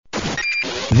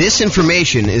This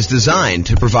information is designed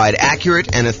to provide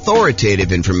accurate and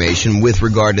authoritative information with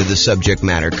regard to the subject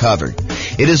matter covered.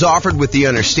 It is offered with the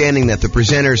understanding that the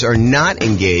presenters are not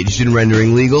engaged in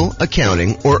rendering legal,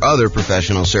 accounting, or other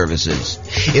professional services.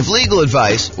 If legal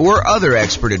advice or other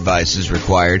expert advice is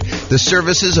required, the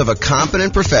services of a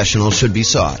competent professional should be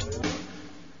sought.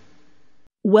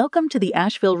 Welcome to the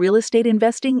Asheville Real Estate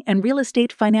Investing and Real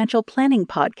Estate Financial Planning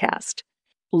Podcast.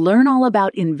 Learn all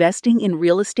about investing in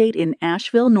real estate in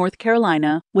Asheville, North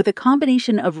Carolina, with a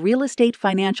combination of real estate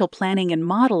financial planning and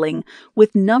modeling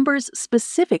with numbers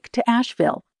specific to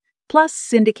Asheville, plus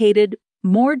syndicated,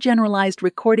 more generalized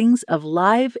recordings of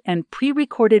live and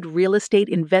pre-recorded real estate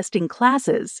investing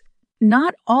classes,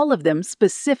 not all of them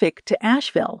specific to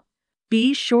Asheville.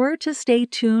 Be sure to stay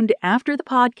tuned after the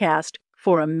podcast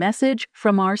for a message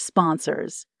from our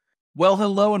sponsors. Well,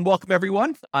 hello and welcome,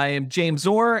 everyone. I am James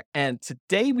Orr, and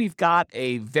today we've got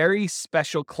a very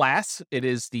special class. It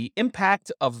is the impact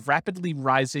of rapidly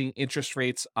rising interest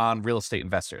rates on real estate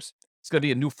investors. It's going to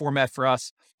be a new format for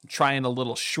us. I'm trying a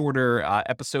little shorter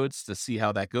episodes to see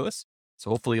how that goes. So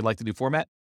hopefully you like the new format.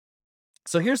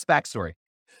 So here's the backstory.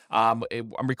 I'm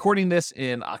recording this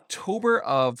in October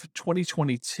of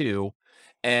 2022,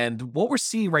 and what we're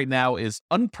seeing right now is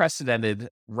unprecedented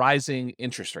rising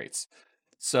interest rates.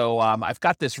 So I've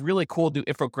got this really cool new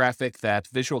infographic that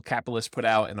Visual Capitalist put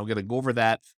out, and I'm going to go over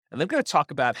that. And then I'm going to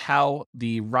talk about how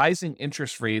the rising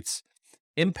interest rates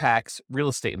impacts real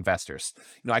estate investors.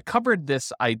 I covered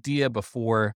this idea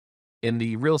before in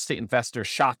the Real Estate Investor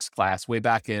Shocks class way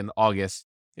back in August.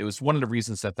 It was one of the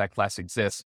reasons that class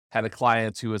exists. Had a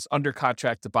client who was under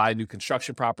contract to buy a new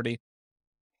construction property.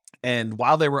 And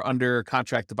while they were under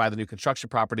contract to buy the new construction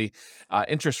property,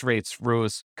 interest rates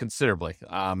rose considerably.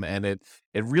 And it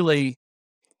really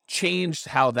changed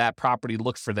how that property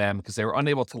looked for them because they were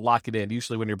unable to lock it in.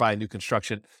 Usually when you're buying new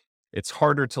construction, it's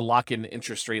harder to lock in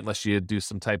interest rate unless you do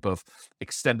some type of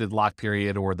extended lock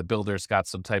period, or the builder's got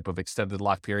some type of extended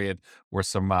lock period or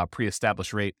some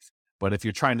pre-established rate. But if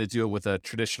you're trying to do it with a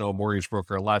traditional mortgage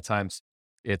broker, a lot of times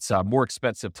it's more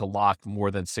expensive to lock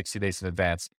more than 60 days in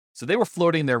advance. So they were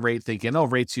floating their rate thinking,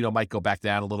 rates, might go back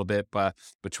down a little bit, but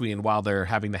between while they're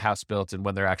having the house built and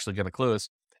when they're actually going to close.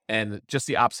 And just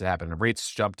the opposite happened. Rates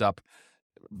jumped up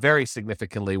very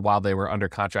significantly while they were under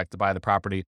contract to buy the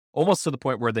property, almost to the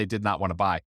point where they did not want to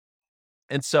buy.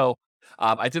 And so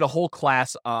I did a whole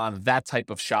class on that type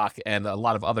of shock and a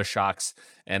lot of other shocks.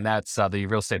 And that's the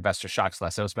Real Estate Investor Shocks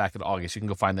class. That was back in August. You can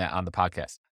go find that on the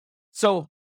podcast. So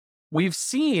we've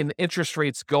seen interest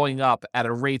rates going up at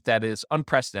a rate that is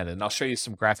unprecedented, and I'll show you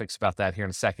some graphics about that here in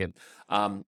a second.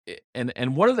 And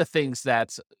one of the things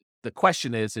that the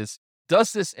question is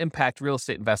does this impact real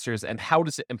estate investors, and how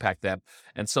does it impact them?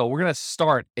 And so we're going to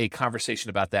start a conversation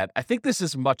about that. I think this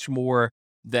is much more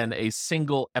than a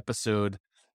single episode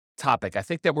topic. I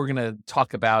think that we're going to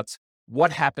talk about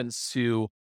what happens to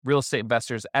real estate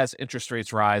investors as interest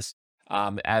rates rise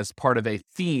as part of a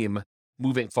theme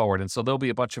moving forward. And so there'll be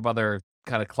a bunch of other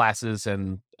kind of classes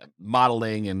and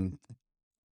modeling and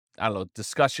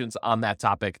discussions on that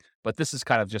topic, but this is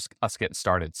kind of just us getting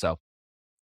started. So,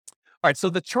 all right.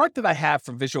 So the chart that I have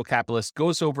from Visual Capitalist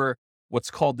goes over what's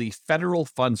called the federal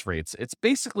funds rates. It's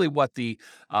basically what the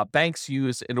banks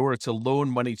use in order to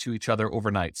loan money to each other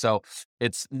overnight. So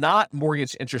it's not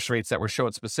mortgage interest rates that we're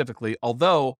showing specifically,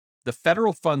 although the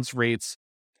federal funds rates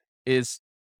is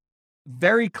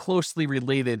very closely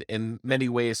related in many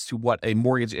ways to what a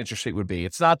mortgage interest rate would be.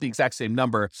 It's not the exact same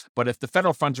number, but if the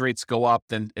federal funds rates go up,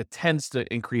 then it tends to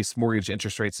increase mortgage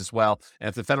interest rates as well. And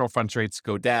if the federal funds rates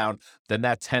go down, then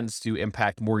that tends to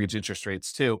impact mortgage interest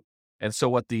rates too. And so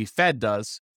what the Fed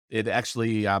does, it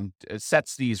actually it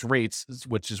sets these rates,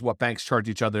 which is what banks charge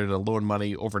each other to loan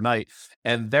money overnight.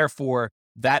 And therefore,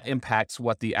 that impacts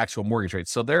what the actual mortgage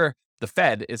rates. So the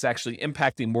Fed is actually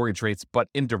impacting mortgage rates, but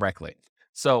indirectly.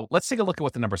 So let's take a look at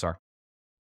what the numbers are.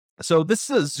 So this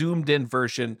is a zoomed in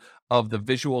version of the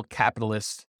Visual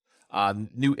Capitalist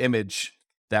new image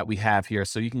that we have here.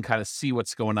 So you can kind of see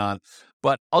what's going on,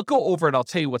 but I'll go over it. I'll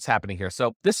tell you what's happening here.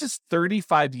 So this is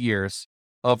 35 years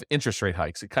of interest rate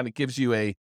hikes. It kind of gives you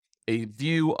a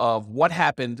view of what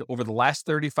happened over the last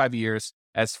 35 years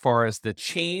as far as the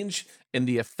change in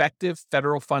the effective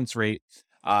federal funds rate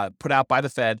put out by the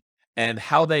Fed and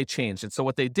how they changed. And so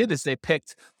what they did is they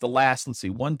picked the last,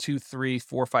 1, 2, 3,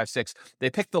 4, 5, 6. They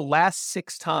picked the last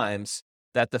 6 times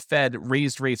that the Fed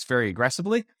raised rates very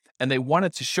aggressively. And they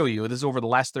wanted to show you, this is over the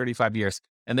last 35 years,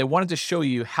 and they wanted to show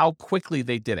you how quickly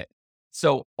they did it.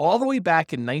 So all the way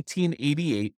back in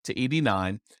 1988 to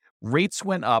 89, rates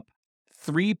went up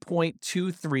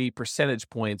 3.23 percentage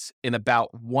points in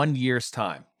about 1 year's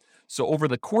time. So over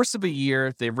the course of a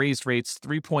year, they raised rates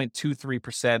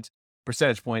 3.23%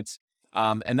 percentage points.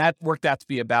 And that worked out to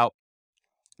be about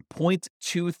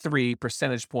 0.23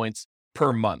 percentage points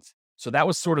per month. So that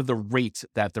was sort of the rate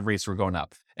that the rates were going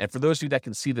up. And for those of you that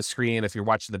can see the screen, if you're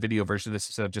watching the video version of this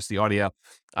instead of just the audio,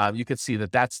 you can see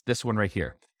that that's this one right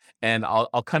here. And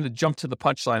I'll kind of jump to the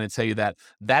punchline and tell you that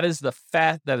that is the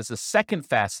second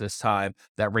fastest time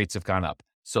that rates have gone up.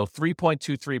 So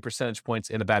 3.23 percentage points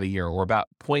in about a year, or about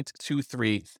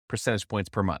 0.23 percentage points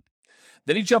per month.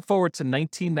 Then you jump forward to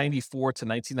 1994 to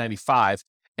 1995,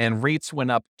 and rates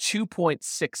went up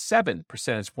 2.67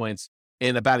 percentage points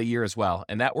in about a year as well.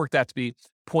 And that worked out to be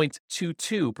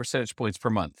 0.22 percentage points per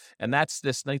month. And that's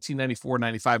this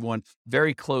 1994-95 one,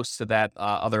 very close to that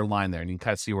other line there. And you can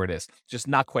kind of see where it is, just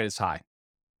not quite as high.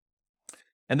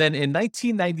 And then in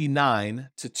 1999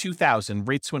 to 2000,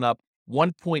 rates went up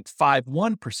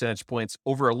 1.51 percentage points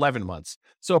over 11 months.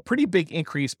 So a pretty big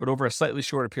increase, but over a slightly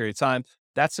shorter period of time.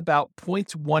 That's about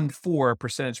 0.14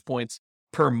 percentage points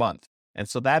per month. And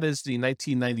so that is the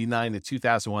 1999 to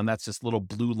 2001. That's this little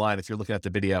blue line if you're looking at the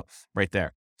video right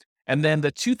there. And then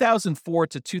the 2004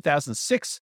 to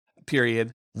 2006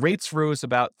 period, rates rose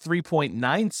about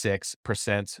 3.96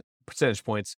 percentage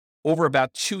points over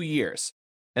about 2 years.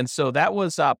 And so that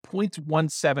was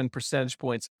 0.17 percentage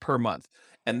points per month.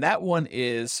 And that one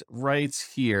is right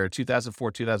here,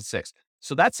 2004, 2006.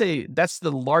 So that's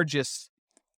the largest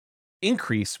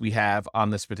increase we have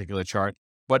on this particular chart,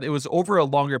 but it was over a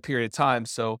longer period of time.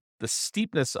 So the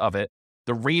steepness of it,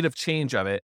 the rate of change of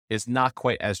it, is not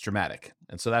quite as dramatic.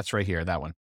 And so that's right here, that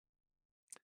one.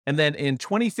 And then in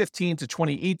 2015 to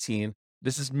 2018,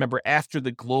 this is, remember, after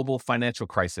the global financial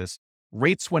crisis,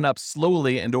 rates went up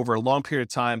slowly and over a long period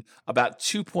of time, about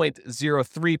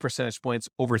 2.03 percentage points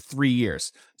over 3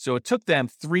 years. So it took them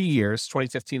 3 years,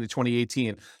 2015 to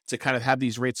 2018, to kind of have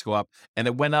these rates go up. And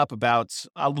it went up about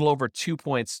a little over 2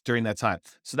 points during that time.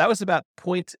 So that was about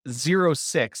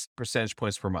 0.06 percentage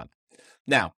points per month.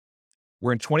 Now,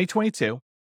 we're in 2022,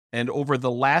 and over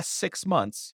the last 6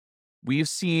 months, we've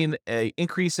seen an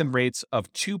increase in rates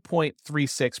of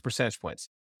 2.36 percentage points.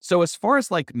 So as far as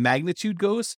like magnitude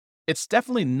goes, it's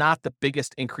definitely not the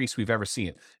biggest increase we've ever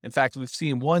seen. In fact, we've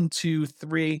seen 1, 2,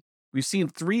 3. We've seen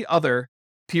 3 other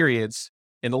periods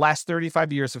in the last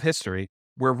 35 years of history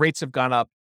where rates have gone up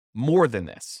more than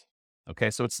this. Okay,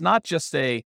 so it's not just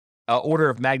a order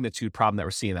of magnitude problem that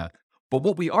we're seeing that. But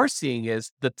what we are seeing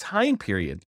is the time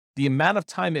period, the amount of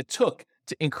time it took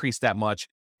to increase that much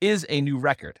is a new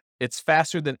record. It's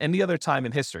faster than any other time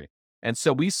in history. And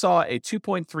so we saw a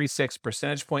 2.36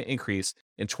 percentage point increase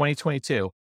in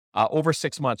 2022 over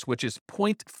 6 months, which is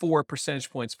 0.4 percentage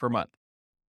points per month.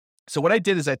 So what I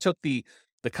did is I took the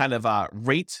kind of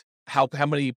rate, how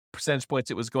many percentage points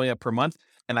it was going up per month,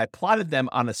 and I plotted them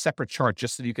on a separate chart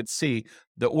just so you could see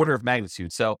the order of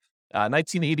magnitude. So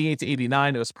 1988 to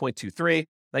 89, it was 0.23.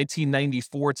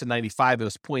 1994 to 95, it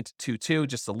was 0.22,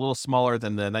 just a little smaller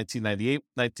than the 1981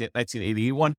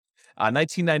 one.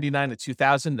 1999 to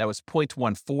 2000, that was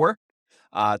 0.14.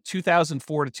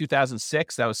 2004 to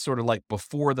 2006, that was sort of like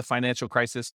before the financial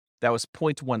crisis, that was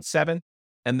 0.17.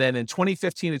 And then in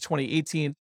 2015 to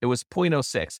 2018, it was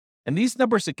 0.06. And these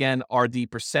numbers, again, are the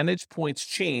percentage points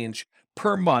change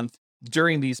per month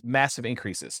during these massive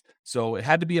increases. So it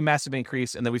had to be a massive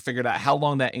increase. And then we figured out how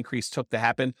long that increase took to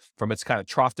happen from its kind of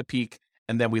trough to peak.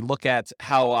 And then we look at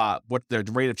how, what the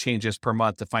rate of change is per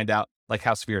month to find out like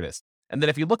how severe it is. And then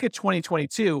if you look at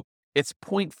 2022, it's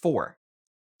 0.4.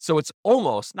 So it's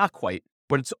almost, not quite,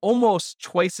 but it's almost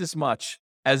twice as much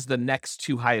as the next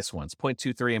 2 highest ones,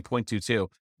 0.23 and 0.22.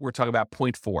 We're talking about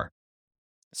 0.4.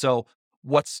 So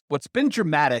what's been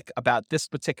dramatic about this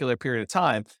particular period of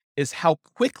time is how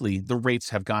quickly the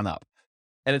rates have gone up.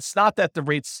 And it's not that the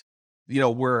rates,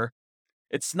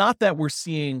 it's not that we're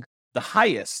seeing the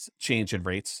highest change in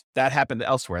rates. That happened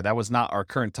elsewhere. That was not our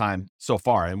current time so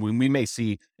far. And we may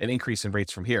see an increase in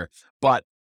rates from here, but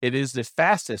it is the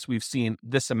fastest we've seen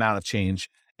this amount of change.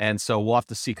 And so we'll have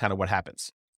to see kind of what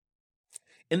happens.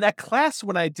 In that class,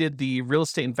 when I did the real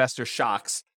estate investor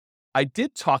shocks, I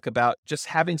did talk about just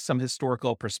having some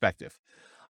historical perspective.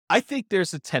 I think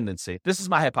there's a tendency, this is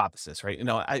my hypothesis, right?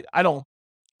 I don't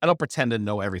pretend to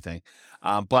know everything,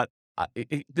 but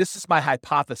this is my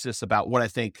hypothesis about what I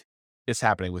think is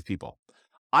happening with people.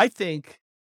 I think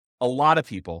a lot of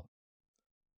people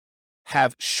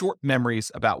have short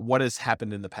memories about what has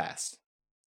happened in the past.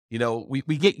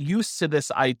 We get used to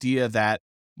this idea that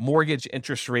mortgage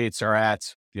interest rates are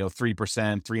at, 3%,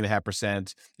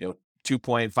 3.5%,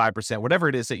 2.5%, whatever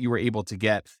it is that you were able to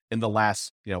get in the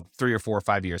last, 3 or 4 or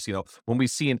 5 years. When we've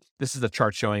seen, this is a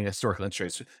chart showing historical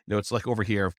interest rates, it's like over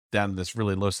here down in this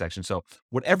really low section. So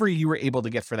whatever you were able to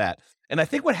get for that. And I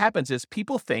think what happens is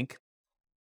people think,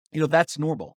 that's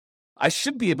normal. I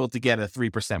should be able to get a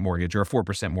 3% mortgage or a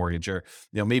 4% mortgage or,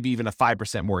 maybe even a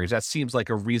 5% mortgage. That seems like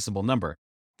a reasonable number.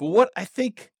 But what I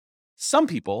think some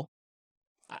people,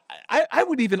 I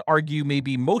would even argue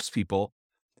maybe most people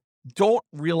don't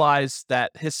realize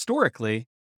that historically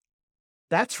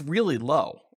that's really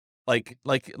low. Like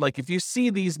if you see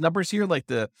these numbers here, like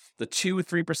the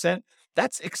 2-3%,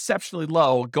 that's exceptionally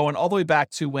low, going all the way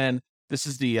back to when this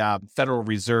is the Federal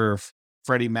Reserve.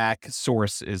 Freddie Mac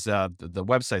source is the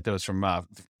website that was from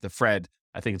the Fred.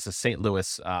 I think it's the St.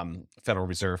 Louis Federal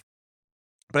Reserve.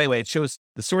 But anyway, it shows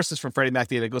the sources from Freddie Mac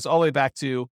data. It goes all the way back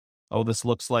to, this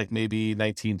looks like maybe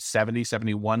 1970,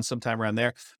 71, sometime around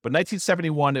there. But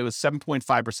 1971, it was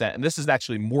 7.5%. And this is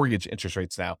actually mortgage interest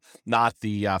rates now, not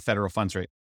the federal funds rate.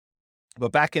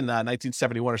 But back in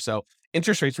 1971 or so,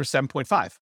 interest rates were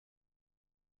 7.5,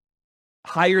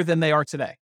 higher than they are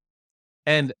today.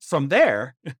 And from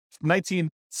there,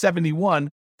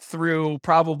 1971 through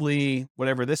probably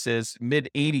whatever this is, mid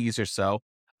 80s or so,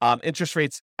 interest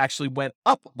rates actually went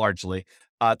up largely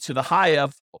to the high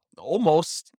of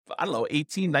almost,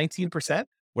 18, 19%,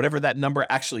 whatever that number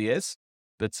actually is.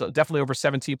 That's definitely over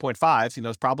 17.5,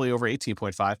 it's probably over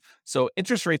 18.5. So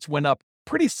interest rates went up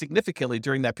pretty significantly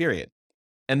during that period.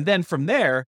 And then from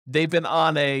there, they've been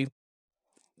on a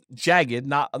jagged,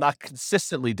 not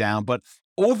consistently down, but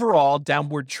overall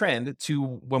downward trend to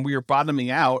when we were bottoming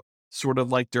out, sort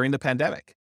of like during the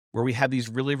pandemic, where we had these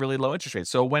really, really low interest rates.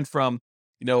 So it went from,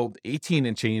 18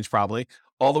 and change probably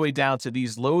all the way down to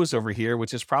these lows over here,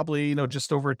 which is probably,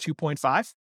 just over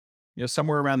 2.5,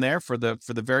 somewhere around there for the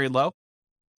very low.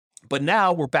 But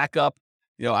now we're back up,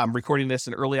 I'm recording this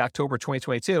in early October,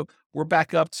 2022. We're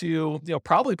back up to,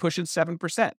 probably pushing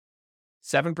 7%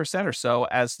 or so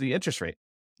as the interest rate.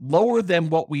 Lower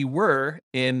than what we were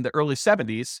in the early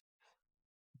 70s,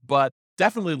 but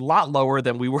definitely a lot lower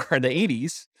than we were in the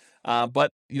 80s.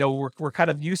 But, we're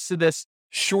kind of used to this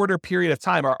shorter period of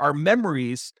time. Our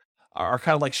memories are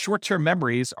kind of like short-term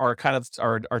memories are kind of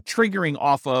are triggering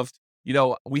off of,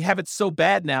 we have it so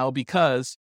bad now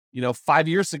because, 5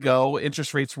 years ago,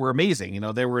 interest rates were amazing.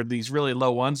 There were these really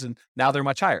low ones and now they're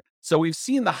much higher. So we've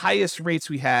seen the highest rates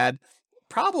we had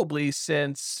probably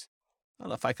since, I don't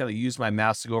know if I kind of use my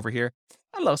mouse to go over here.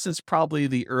 I don't know, since probably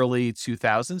the early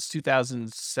 2000s,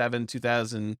 2007,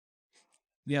 2000,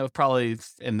 probably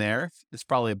in there. It's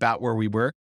probably about where we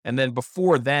were. And then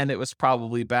before then, it was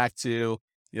probably back to,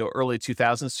 early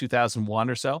 2000s, 2001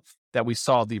 or so that we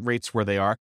saw the rates where they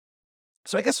are.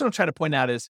 So I guess what I'm trying to point out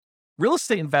is real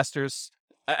estate investors,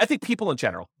 I think people in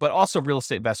general, but also real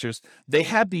estate investors, they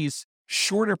have these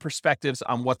shorter perspectives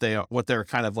on what they're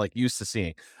kind of like used to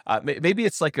seeing. Maybe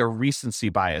it's like a recency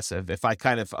bias if I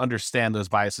kind of understand those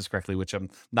biases correctly, which I'm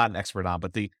not an expert on.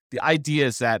 But the idea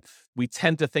is that we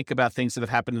tend to think about things that have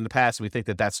happened in the past and we think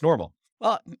that that's normal.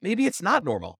 Well, maybe it's not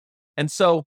normal. And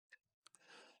so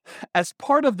as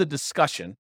part of the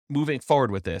discussion moving forward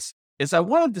with this is I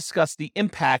want to discuss the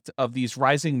impact of these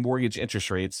rising mortgage interest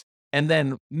rates. And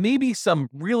then maybe some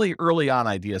really early on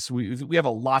ideas. So we have a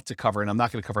lot to cover, and I'm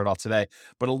not going to cover it all today,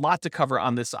 but a lot to cover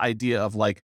on this idea of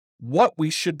like what we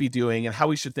should be doing and how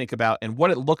we should think about and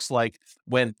what it looks like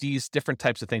when these different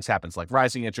types of things happens, like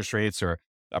rising interest rates or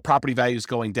property values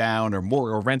going down or more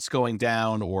or rents going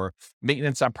down or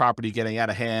maintenance on property getting out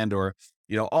of hand or,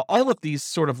 all of these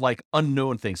sort of like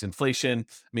unknown things, inflation.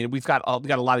 I mean, we've got a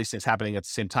lot of these things happening at the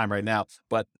same time right now,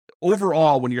 but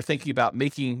overall, when you're thinking about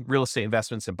making real estate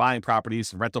investments and buying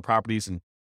properties and rental properties and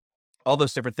all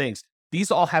those different things, these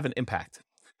all have an impact.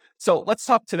 So let's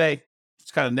talk today,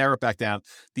 just kind of narrow it back down,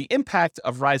 the impact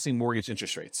of rising mortgage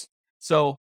interest rates.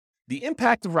 So the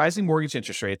impact of rising mortgage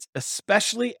interest rates,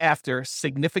 especially after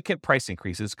significant price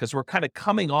increases, because we're kind of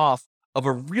coming off of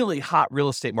a really hot real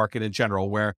estate market in general,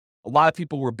 where a lot of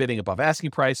people were bidding above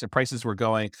asking price and prices were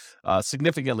going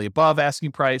significantly above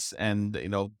asking price. And,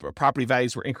 property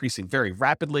values were increasing very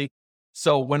rapidly.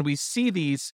 So when we see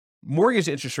these mortgage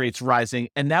interest rates rising,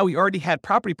 and now we already had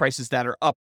property prices that are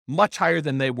up much higher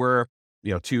than they were,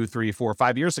 2, 3, 4,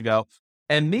 5 years ago.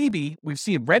 And maybe we've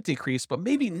seen rent increase, but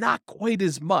maybe not quite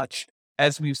as much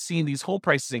as we've seen these home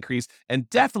prices increase, and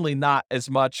definitely not as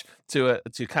much to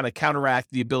kind of counteract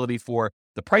the ability for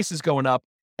the prices going up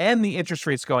and the interest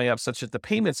rates going up, such that the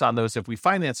payments on those, if we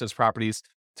finance those properties,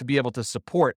 to be able to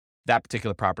support that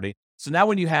particular property. So now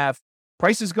when you have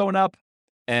prices going up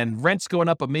and rents going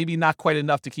up, but maybe not quite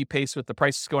enough to keep pace with the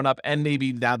prices going up, and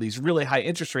maybe now these really high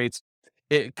interest rates,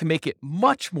 it can make it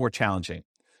much more challenging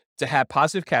to have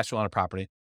positive cash flow on a property.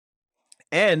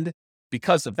 And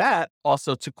because of that,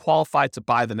 also to qualify to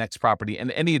buy the next property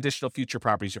and any additional future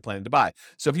properties you're planning to buy.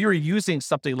 So if you were using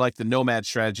something like the nomad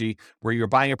strategy, where you're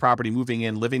buying a property, moving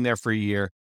in, living there for a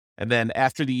year, and then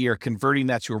after the year, converting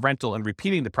that to a rental and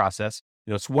repeating the process,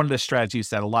 it's one of the strategies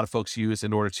that a lot of folks use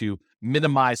in order to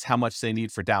minimize how much they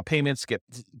need for down payments,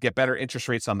 get better interest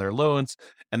rates on their loans,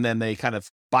 and then they kind of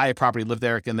buy a property, live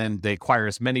there, and then they acquire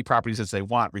as many properties as they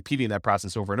want, repeating that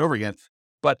process over and over again.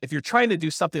 But if you're trying to do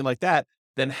something like that,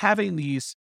 then having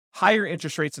these higher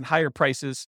interest rates and higher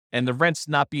prices and the rents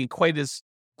not being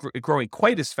growing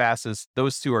quite as fast as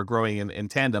those two are growing in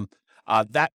tandem,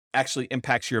 that actually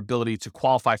impacts your ability to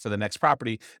qualify for the next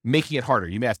property, making it harder.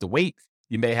 You may have to wait.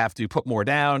 You may have to put more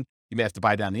down. You may have to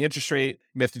buy down the interest rate.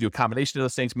 You may have to do a combination of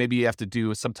those things. Maybe you have to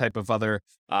do some type of other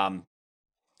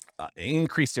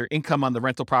increase their income on the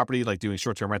rental property, like doing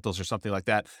short-term rentals or something like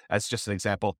that. That's just an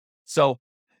example. So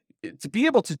to be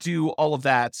able to do all of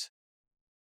that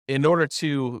in order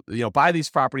to buy these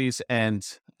properties and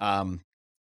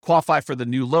qualify for the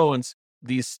new loans,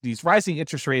 these rising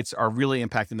interest rates are really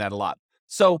impacting that a lot.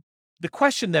 So the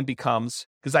question then becomes,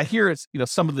 because I hear it's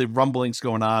some of the rumblings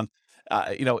going on,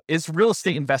 is real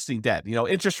estate investing dead?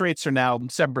 Interest rates are now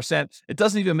 7%. It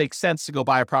doesn't even make sense to go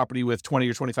buy a property with 20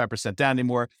 or 25% down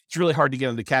anymore. It's really hard to get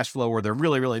into cash flow, or they're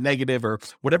really, really negative, or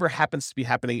whatever happens to be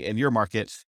happening in your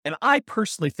market. And I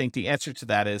personally think the answer to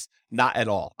that is not at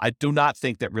all. I do not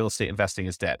think that real estate investing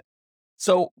is dead.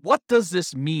 So what does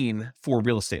this mean for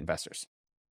real estate investors?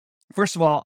 First of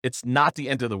all, it's not the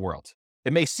end of the world.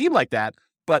 It may seem like that,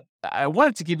 but I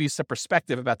wanted to give you some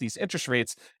perspective about these interest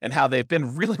rates and how they've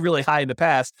been really, really high in the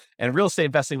past. And real estate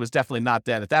investing was definitely not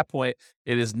dead at that point.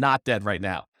 It is not dead right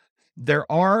now. There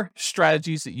are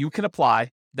strategies that you can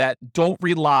apply that don't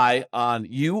rely on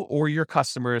you or your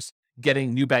customers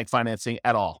getting new bank financing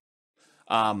at all.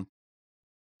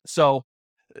 So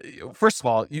first of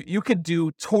all, you could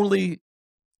do totally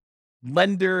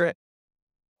lender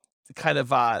kind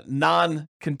of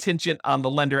non-contingent on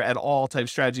the lender at all type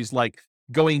strategies, like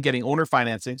going and getting owner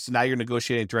financing. So now you're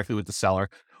negotiating directly with the seller,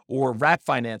 or wrap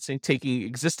financing, taking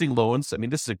existing loans. I mean,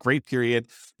 this is a great period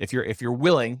if you're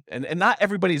willing, and not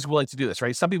everybody's willing to do this,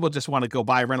 right? Some people just want to go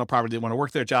buy a rental property. They want to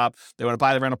work their job. They want to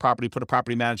buy the rental property, put a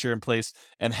property manager in place,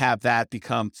 and have that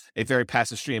become a very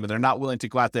passive stream. And they're not willing to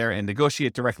go out there and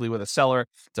negotiate directly with a seller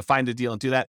to find a deal and do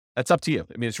that. That's up to you.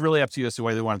 I mean, it's really up to you as to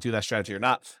whether you want to do that strategy or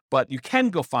not. But you can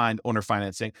go find owner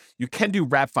financing. You can do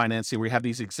wrap financing, where you have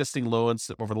these existing loans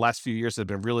that over the last few years that have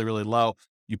been really, really low.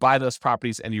 You buy those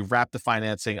properties and you wrap the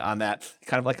financing on that,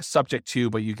 kind of like a subject to,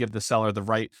 but you give the seller the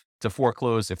right to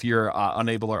foreclose if you're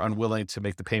unable or unwilling to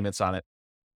make the payments on it.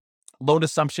 Loan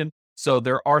assumption. So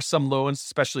there are some loans,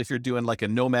 especially if you're doing like a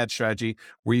nomad strategy,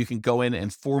 where you can go in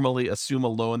and formally assume a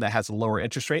loan that has a lower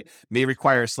interest rate, may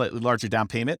require a slightly larger down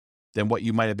payment than what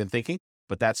you might have been thinking.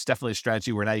 But that's definitely a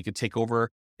strategy where now you can take over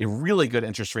a really good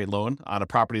interest rate loan on a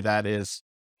property that is,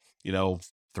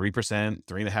 3%,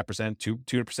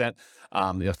 3.5%,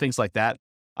 2%, things like that.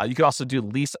 You can also do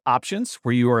lease options,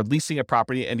 where you are leasing a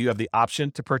property and you have the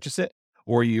option to purchase it,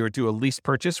 or you do a lease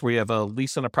purchase where you have a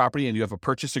lease on a property and you have a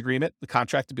purchase agreement, the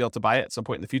contract to be able to buy it at some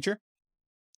point in the future.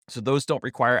 So those don't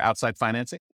require outside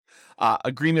financing.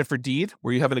 Agreement for deed,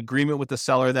 where you have an agreement with the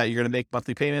seller that you're going to make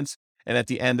monthly payments, and at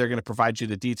the end, they're going to provide you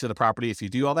the deed to the property if you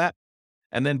do all that.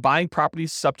 And then buying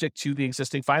properties subject to the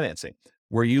existing financing,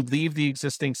 where you leave the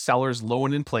existing seller's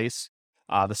loan in place.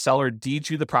 The seller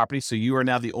deeds you the property, so you are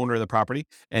now the owner of the property,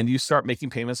 and you start making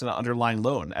payments on an underlying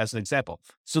loan, as an example.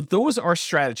 So those are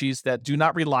strategies that do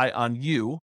not rely on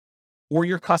you or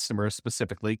your customers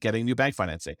specifically getting new bank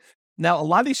financing. Now, a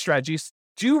lot of these strategies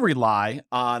do rely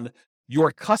on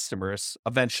your customers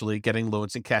eventually getting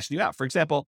loans and cashing you out. For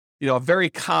example, a very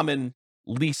common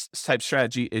lease type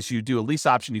strategy is you do a lease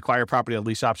option, you acquire property on a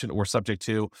lease option or subject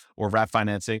to, or wrap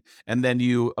financing, and then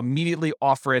you immediately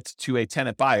offer it to a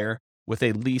tenant buyer with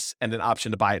a lease and an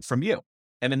option to buy it from you.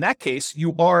 And in that case,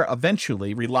 you are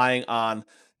eventually relying on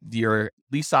your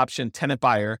lease option tenant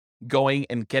buyer going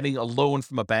and getting a loan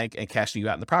from a bank and cashing you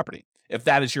out in the property, if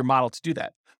that is your model to do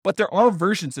that. But there are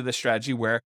versions of this strategy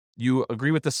where you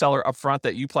agree with the seller upfront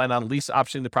that you plan on lease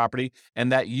optioning the property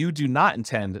and that you do not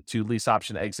intend to lease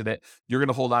option exit it. You're going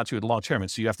to hold on to it long term.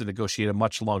 And so you have to negotiate a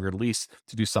much longer lease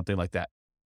to do something like that.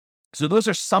 So those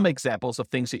are some examples of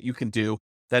things that you can do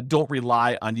that don't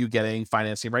rely on you getting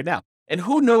financing right now. And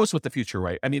who knows what the future,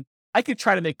 right? I mean, I could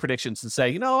try to make predictions and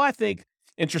say, I think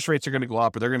interest rates are going to go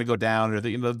up, or they're going to go down, or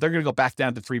they're going to go back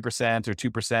down to 3% or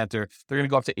 2%, or they're going to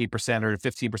go up to 8% or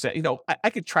 15%. I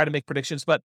could try to make predictions,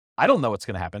 but I don't know what's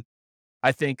going to happen.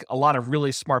 I think a lot of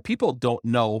really smart people don't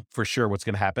know for sure what's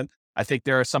going to happen. I think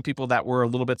there are some people that were a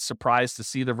little bit surprised to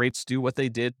see the rates do what they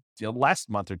did, last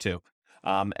month or two.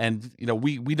 And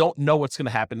we don't know what's going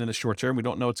to happen in the short term. We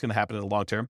don't know what's going to happen in the long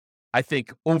term. I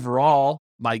think overall,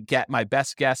 my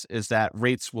best guess is that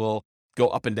rates will go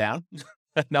up and down.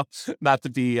 No, not to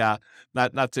be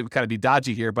not to kind of be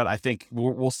dodgy here, but I think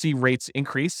we'll see rates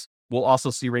increase. We'll also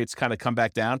see rates kind of come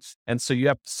back down, and so you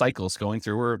have cycles going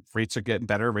through where rates are getting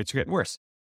better, rates are getting worse.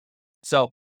 So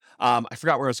I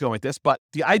forgot where I was going with this, but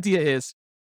the idea is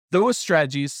those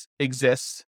strategies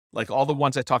exist, like all the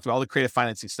ones I talked about, all the creative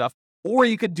financing stuff. Or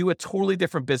you could do a totally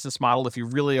different business model if you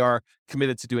really are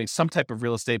committed to doing some type of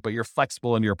real estate, but you're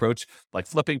flexible in your approach, like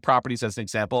flipping properties as an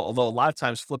example. Although a lot of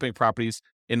times flipping properties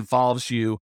involves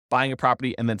you buying a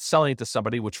property and then selling it to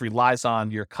somebody, which relies on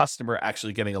your customer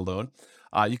actually getting a loan.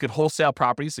 You could wholesale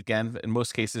properties. Again, in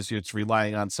most cases, it's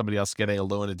relying on somebody else getting a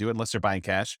loan to do it, unless they're buying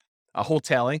cash.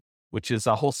 Wholetailing, which is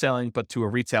wholesaling, but to a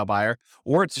retail buyer,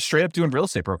 or it's straight up doing real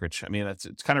estate brokerage. I mean,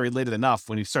 it's kind of related enough.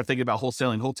 When you start thinking about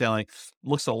wholetailing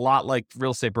looks a lot like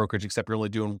real estate brokerage, except you're only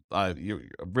doing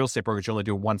real estate brokerage. You're only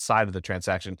doing one side of the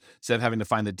transaction. Instead of having to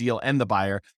find the deal and the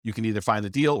buyer, you can either find the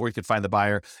deal or you can find the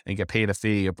buyer and get paid a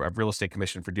fee, a real estate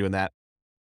commission for doing that.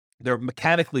 They're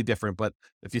mechanically different, but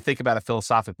if you think about it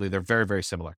philosophically, they're very, very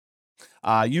similar.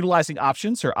 Utilizing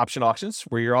options or option auctions,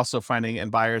 where you're also finding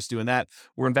and buyers doing that.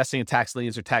 We're investing in tax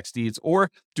liens or tax deeds, or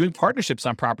doing partnerships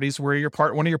on properties where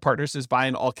one of your partners is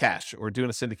buying all cash or doing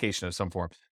a syndication of some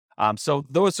form. So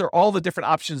those are all the different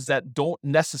options that don't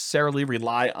necessarily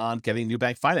rely on getting new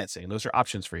bank financing. Those are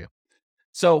options for you.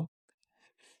 So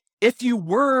if you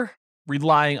were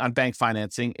relying on bank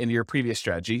financing in your previous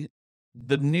strategy,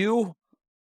 the new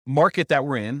market that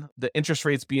we're in, the interest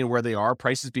rates being where they are,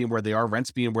 prices being where they are, rents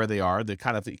being where they are, the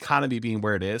kind of the economy being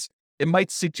where it is, it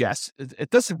might suggest, it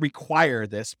doesn't require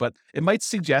this, but it might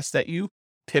suggest that you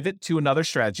pivot to another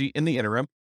strategy in the interim,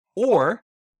 or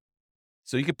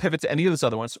so you could pivot to any of those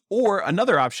other ones, or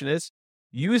another option is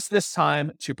use this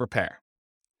time to prepare.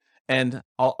 And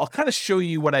I'll kind of show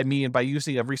you what I mean by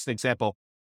using a recent example.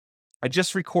 I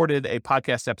just recorded a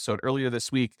podcast episode earlier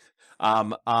this week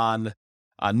on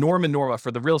Norm and Norma for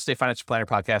the Real Estate Financial Planner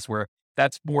podcast, where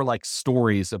that's more like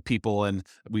stories of people. And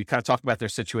we kind of talk about their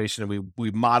situation and we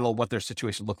model what their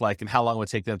situation looked like and how long it would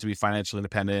take them to be financially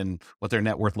independent and what their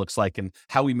net worth looks like and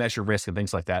how we measure risk and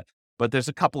things like that. But there's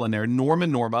a couple in there, Norm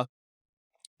and Norma,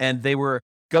 and they were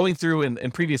going through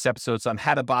in previous episodes on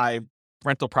how to buy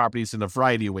rental properties in a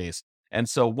variety of ways. And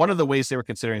so one of the ways they were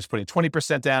considering is putting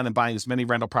 20% down and buying as many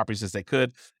rental properties as they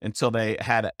could until they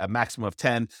had a maximum of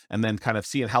 10, and then kind of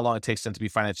seeing how long it takes them to be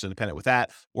financially independent with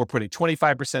that, or putting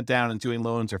 25% down and doing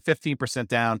loans, or 15%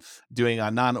 down, doing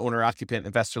non-owner occupant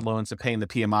investor loans and paying the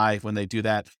PMI when they do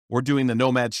that, or doing the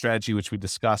nomad strategy, which we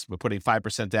discussed, but putting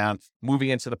 5% down, moving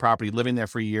into the property, living there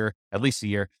for a year, at least a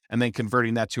year, and then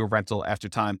converting that to a rental after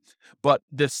time. But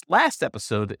this last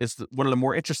episode is one of the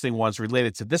more interesting ones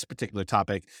related to this particular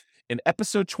topic. In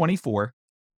episode 24,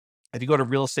 if you go to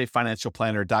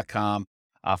realestatefinancialplanner.com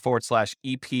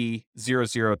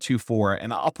 /EP0024,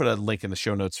 and I'll put a link in the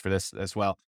show notes for this as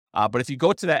well. But if you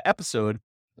go to that episode,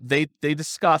 they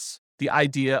discuss the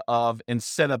idea of,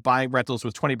 instead of buying rentals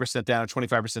with 20% down or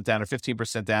 25% down or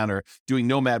 15% down, or doing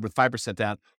nomad with 5%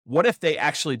 down, what if they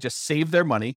actually just save their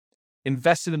money,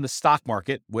 invested in the stock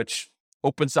market, which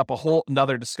opens up a whole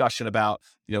another discussion about,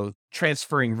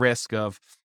 transferring risk of,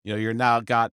 you're now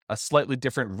got a slightly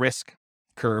different risk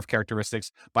curve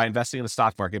characteristics by investing in the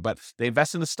stock market, but they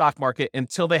invest in the stock market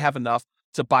until they have enough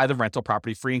to buy the rental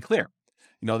property free and clear.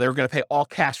 They're going to pay all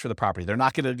cash for the property. They're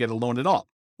not going to get a loan at all.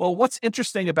 Well, what's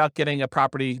interesting about buying a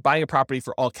property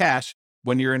for all cash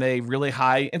when you're in a really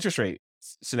high interest rate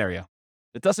scenario?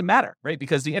 It doesn't matter, right?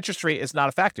 Because the interest rate is not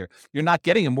a factor. You're not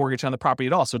getting a mortgage on the property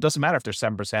at all. So it doesn't matter if they're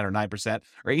 7% or 9%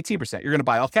 or 18%. You're going to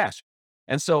buy all cash.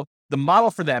 And so the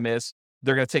model for them is,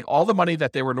 they're going to take all the money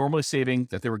that they were normally saving,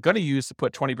 that they were going to use to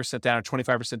put 20% down or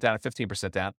 25% down or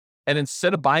 15% down. And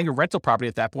instead of buying a rental property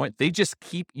at that point, they just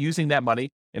keep using that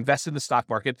money, invest in the stock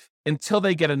market until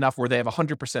they get enough where they have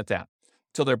 100% down,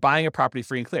 until they're buying a property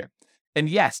free and clear. And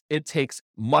yes, it takes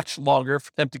much longer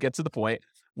for them to get to the point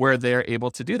where they're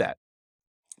able to do that.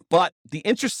 But the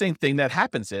interesting thing that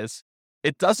happens is,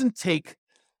 it doesn't take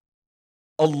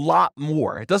a lot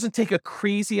more. It doesn't take a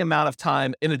crazy amount of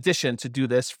time in addition to do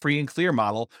this free and clear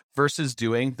model versus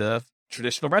doing the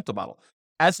traditional rental model.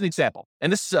 As an example,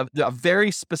 and this is a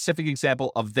very specific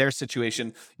example of their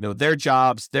situation, their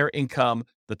jobs, their income,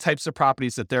 the types of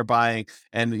properties that they're buying.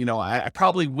 And, I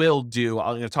probably will I'm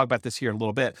going to talk about this here in a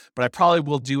little bit, but I probably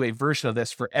will do a version of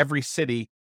this for every city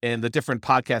in the different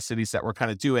podcast cities that we're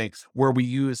kind of doing, where we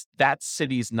use that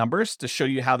city's numbers to show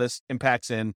you how this impacts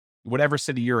in whatever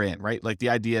city you're in, right? Like the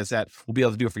idea is that we'll be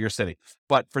able to do it for your city,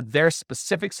 but for their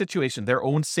specific situation, their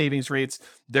own savings rates,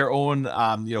 their own,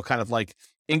 kind of like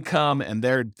income and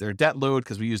their debt load,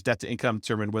 because we use debt to income to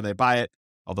determine when they buy it.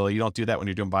 Although you don't do that when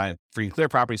you're buying free and clear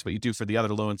properties, but you do for the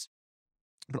other loans.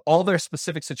 But all their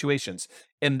specific situations,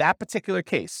 in that particular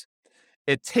case,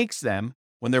 it takes them,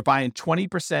 when they're buying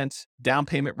 20% down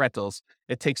payment rentals,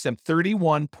 it takes them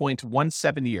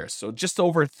 31.17 years. So just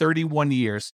over 31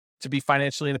 years to be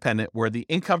financially independent, where the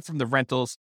income from the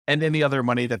rentals and any other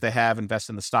money that they have invest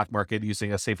in the stock market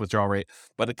using a safe withdrawal rate,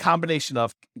 but a combination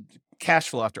of cash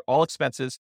flow after all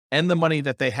expenses and the money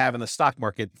that they have in the stock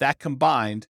market, that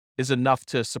combined is enough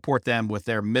to support them with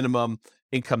their minimum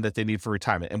income that they need for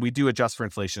retirement. And we do adjust for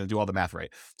inflation and do all the math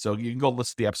right. So you can go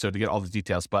listen to the episode to get all the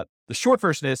details. But the short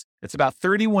version is it's about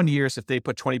 31 years if they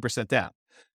put 20% down.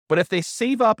 But if they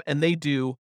save up and they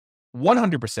do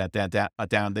 100%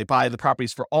 down, they buy the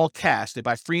properties for all cash, they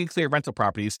buy free and clear rental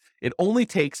properties, it only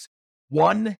takes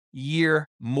 1 year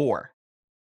more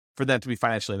for them to be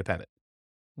financially independent,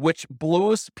 which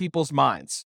blows people's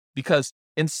minds, because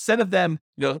instead of them,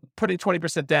 putting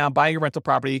 20% down, buying a rental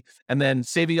property, and then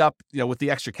saving up, with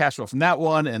the extra cash flow from that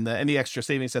one and any extra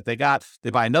savings that they got, they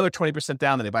buy another 20%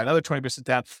 down, then they buy another 20%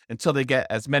 down until they get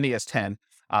as many as 10.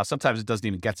 Sometimes it doesn't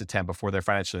even get to 10 before they're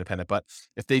financially independent. But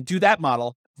if they do that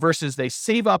model versus they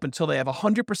save up until they have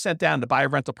 100% down to buy a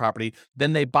rental property,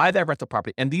 then they buy that rental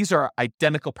property. And these are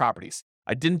identical properties.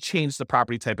 I didn't change the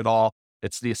property type at all.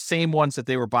 It's the same ones that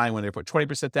they were buying when they put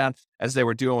 20% down as they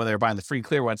were doing when they were buying the free and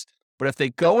clear ones. But if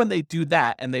they go and they do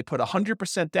that and they put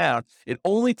 100% down, it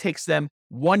only takes them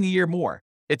 1 year more.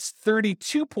 It's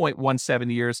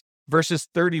 32.17 years versus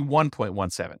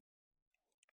 31.17,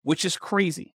 which is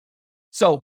crazy.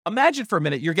 So imagine for a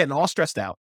minute, you're getting all stressed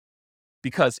out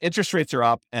because interest rates are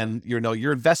up and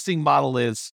your investing model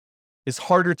is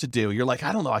harder to do. You're like,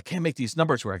 I don't know, I can't make these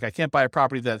numbers work. I can't buy a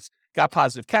property that's got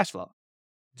positive cash flow.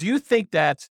 Do you think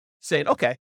that saying,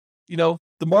 okay,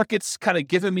 the market's kind of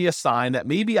giving me a sign that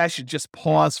maybe I should just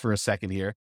pause for a second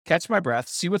here, catch my breath,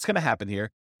 see what's going to happen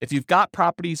here. If you've got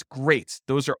properties, great.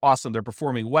 Those are awesome. They're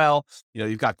performing well.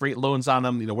 You've got great loans on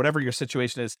them. Whatever your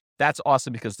situation is, that's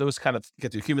awesome because those kind of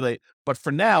get to accumulate. But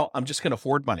for now, I'm just going to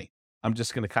hoard money. I'm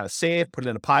just going to kind of save, put it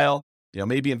in a pile,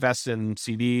 maybe invest in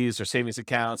CDs or savings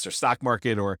accounts or stock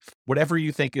market or whatever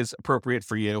you think is appropriate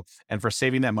for you and for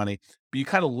saving that money. But you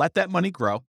kind of let that money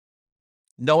grow,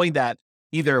 knowing that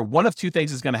either one of two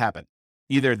things is going to happen.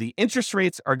 Either the interest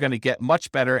rates are going to get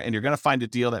much better and you're going to find a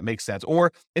deal that makes sense,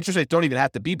 or interest rates don't even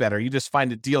have to be better. You just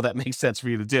find a deal that makes sense for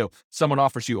you to do. Someone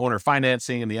offers you owner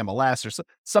financing in the MLS or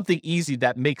something easy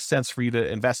that makes sense for you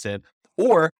to invest in.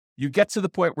 Or you get to the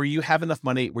point where you have enough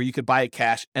money where you could buy it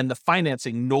cash and the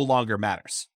financing no longer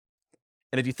matters.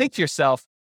 And if you think to yourself,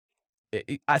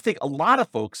 I think a lot of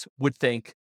folks would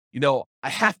think, I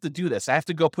have to do this. I have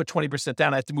to go put 20%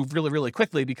 down. I have to move really, really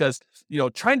quickly because,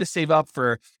 trying to save up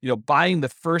for, buying the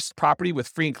first property with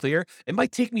free and clear, it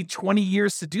might take me 20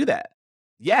 years to do that.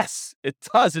 Yes, it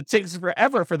does. It takes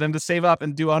forever for them to save up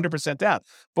and do 100% down.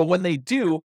 But when they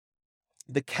do,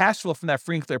 the cash flow from that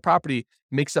free and clear property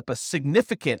makes up a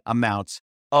significant amount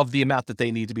of the amount that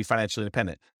they need to be financially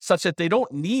independent, such that they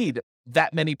don't need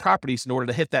that many properties in order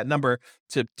to hit that number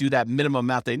to do that minimum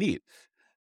amount they need.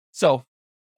 So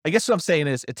I guess what I'm saying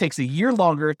is it takes a year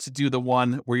longer to do the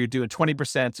one where you're doing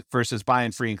 20% versus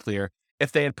buying free and clear.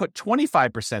 If they had put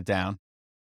 25% down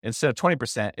instead of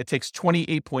 20%, it takes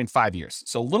 28.5 years.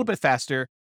 So a little bit faster,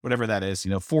 whatever that is,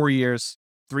 4 years,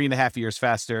 3.5 years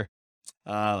faster.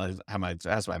 How's my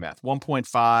math?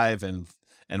 1.5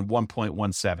 and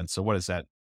 1.17. So what is that?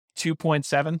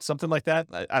 2.7, something like that.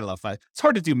 I don't know it's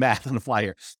hard to do math on the fly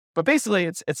here. But basically,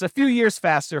 it's a few years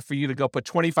faster for you to go put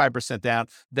 25% down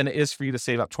than it is for you to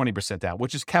save up 20% down,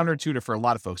 which is counterintuitive for a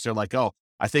lot of folks. They're like, oh,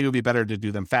 I think it would be better to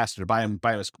do them faster, to buy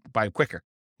them quicker.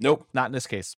 Nope, not in this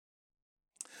case.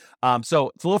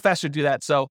 So it's a little faster to do that.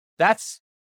 So that's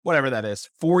whatever that is,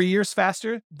 4 years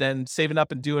faster than saving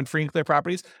up and doing free and clear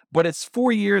properties, but it's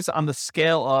 4 years on the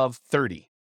scale of 30.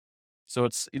 So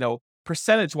it's,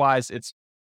 percentage-wise, it's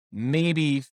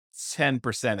maybe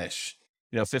 10%-ish.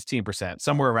 15%,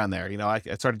 somewhere around there.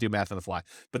 It's hard to do math on the fly,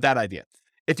 but that idea.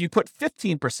 If you put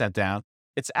 15% down,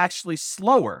 it's actually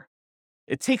slower.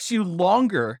 It takes you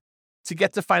longer to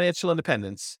get to financial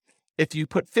independence if you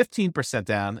put 15%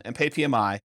 down and pay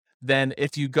PMI than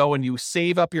if you go and you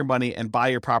save up your money and buy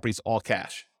your properties all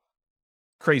cash.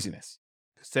 Craziness.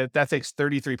 So that takes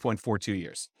 33.42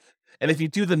 years. And if you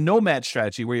do the nomad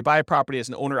strategy where you buy a property as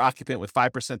an owner occupant with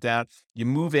 5% down, you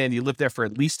move in, you live there for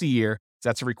at least a year,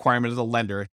 That's a requirement of the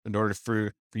lender in order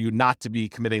for you not to be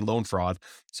committing loan fraud.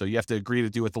 So you have to agree to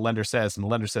do what the lender says. And the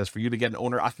lender says for you to get an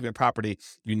owner-occupant property,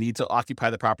 you need to occupy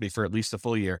the property for at least a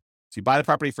full year. So you buy the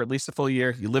property for at least a full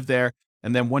year, you live there,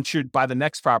 and then once you buy the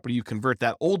next property, you convert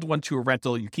that old one to a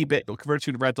rental, you keep it, you'll convert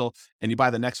it to a rental, and you buy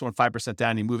the next one 5%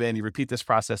 down, you move in, you repeat this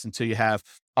process until you have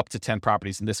up to 10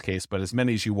 properties in this case, but as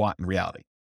many as you want in reality.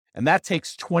 And that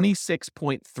takes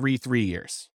 26.33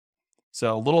 years.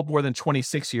 So a little more than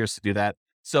 26 years to do that.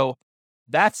 So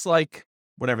that's like,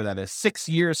 whatever that is, 6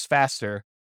 years faster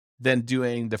than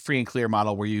doing the free and clear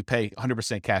model where you pay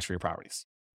 100% cash for your properties.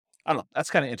 I don't know. That's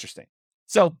kind of interesting.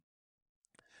 So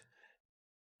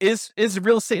is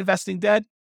real estate investing dead?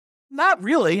 Not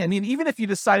really. I mean, even if you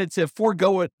decided to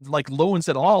forego it, like loans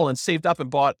at all and saved up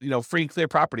and bought, free and clear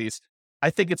properties,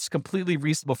 I think it's completely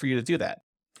reasonable for you to do that.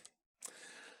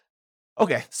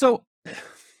 Okay. So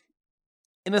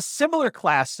in a similar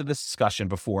class to this discussion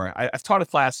before, I've taught a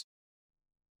class.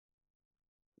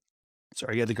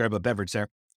 Sorry, I had to grab a beverage there.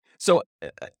 So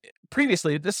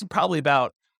previously, this is probably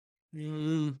about,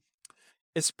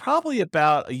 it's probably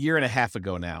about a year and a half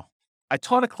ago now. I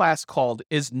taught a class called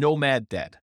Is Nomad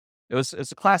Dead? It was a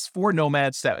class for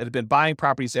nomads that had been buying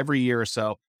properties every year or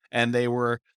so. And they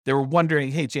were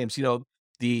wondering, hey, James,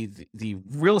 the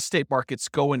real estate market's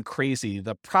going crazy.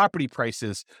 The property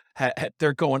prices,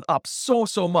 they're going up so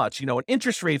much, and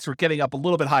interest rates were getting up a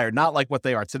little bit higher, not like what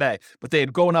they are today, but they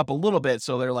had gone up a little bit.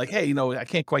 So they're like, hey, I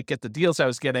can't quite get the deals I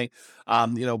was getting,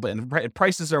 but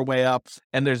prices are way up.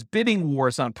 And there's bidding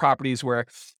wars on properties where,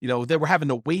 they were having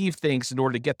to waive things in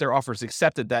order to get their offers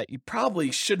accepted that you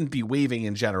probably shouldn't be waiving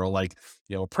in general, like,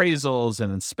 appraisals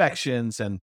and inspections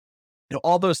and,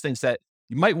 all those things that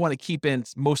you might want to keep in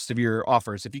most of your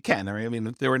offers if you can. I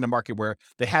mean, they were in a market where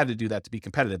they had to do that to be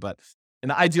competitive, but in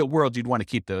the ideal world, you'd want to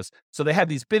keep those. So they had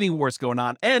these bidding wars going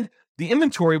on, and the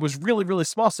inventory was really, really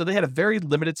small. So they had a very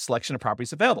limited selection of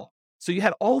properties available. So you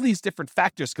had all these different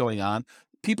factors going on.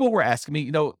 People were asking me,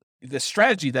 the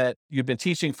strategy that you've been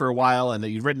teaching for a while and that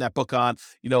you've written that book on,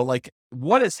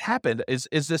 what has happened? Is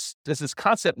this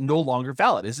concept no longer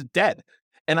valid? Is it dead?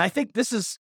 And I think this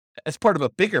is, as part of a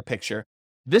bigger picture,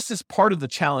 this is part of the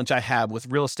challenge I have with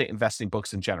real estate investing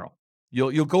books in general.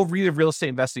 You'll go read a real estate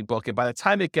investing book, and by the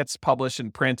time it gets published in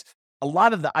print, a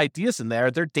lot of the ideas in there,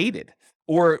 they're dated,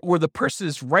 or the person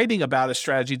is writing about a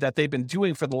strategy that they've been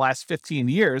doing for the last 15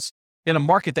 years in a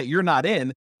market that you're not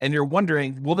in, and you're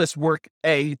wondering, will this work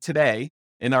today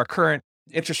in our current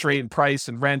interest rate and price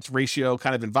and rent ratio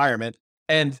kind of environment,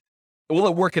 and will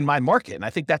it work in my market? And I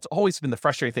think that's always been the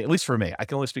frustrating thing, at least for me. I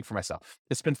can only speak for myself.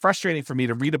 It's been frustrating for me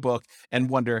to read a book and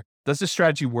wonder, does this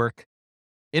strategy work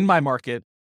in my market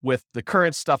with the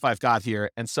current stuff I've got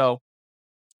here? And so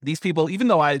these people, even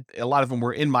though a lot of them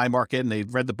were in my market and they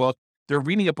read the book, they're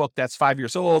reading a book that's 5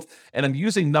 years old, and I'm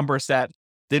using numbers that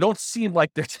they don't seem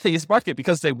like they're today's market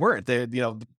because they weren't.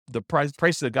 The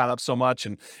prices had gone up so much,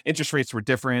 and interest rates were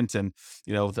different, and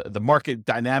the market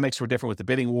dynamics were different with the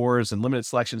bidding wars and limited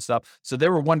selection stuff. So they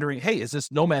were wondering, hey, is this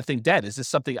nomad thing dead? Is this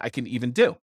something I can even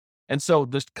do? And so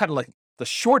there's kind of like the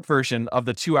short version of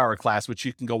the 2-hour class, which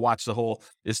you can go watch the whole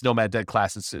Is Nomad Dead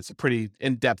class. It's a pretty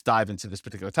in-depth dive into this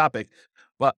particular topic.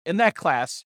 But in that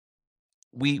class,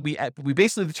 we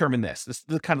basically determined this. This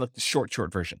is kind of like the short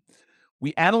version.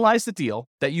 We analyze the deal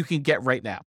that you can get right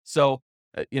now. So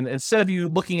instead of you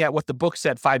looking at what the book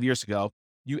said 5 years ago,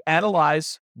 you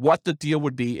analyze what the deal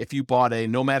would be if you bought a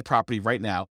nomad property right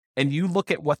now, and you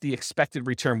look at what the expected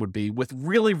return would be with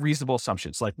really reasonable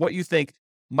assumptions, like what you think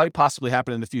might possibly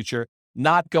happen in the future,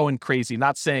 not going crazy,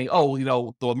 not saying,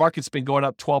 the market's been going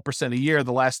up 12% a year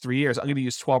the last 3 years. I'm going to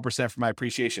use 12% for my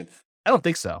appreciation. I don't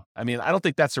think so. I mean, I don't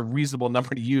think that's a reasonable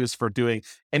number to use for doing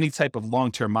any type of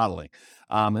long-term modeling.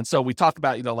 And so we talk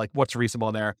about, like what's reasonable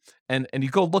in there, and you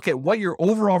go look at what your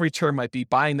overall return might be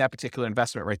buying that particular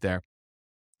investment right there.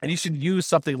 And you should use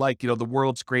something like, the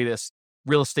world's greatest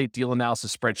real estate deal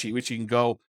analysis spreadsheet, which you can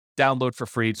go download for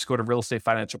free. Just go to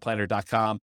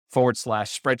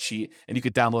realestatefinancialplanner.com/spreadsheet, and you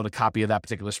could download a copy of that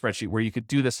particular spreadsheet where you could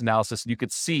do this analysis, and you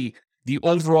could see the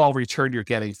overall return you're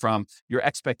getting from your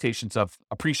expectations of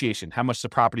appreciation, how much the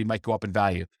property might go up in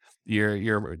value,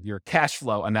 your cash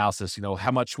flow analysis,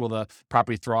 how much will the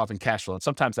property throw off in cash flow? And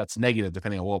sometimes that's negative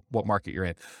depending on what market you're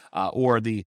in, or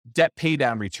the debt pay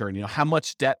down return, how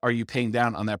much debt are you paying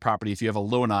down on that property if you have a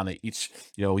loan on it each,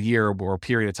 year or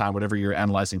period of time, whatever you're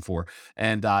analyzing for.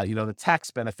 And, the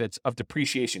tax benefits of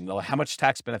depreciation, how much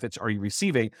tax benefits are you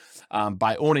receiving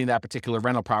by owning that particular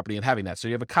rental property and having that? So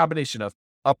you have a combination of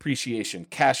appreciation,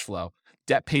 cash flow,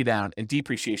 debt pay down, and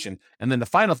depreciation. And then the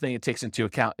final thing it takes into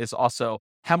account is also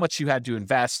how much you had to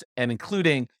invest, and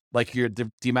including like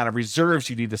the amount of reserves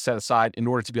you need to set aside in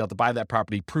order to be able to buy that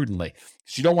property prudently.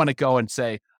 Because you don't want to go and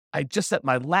say, I just set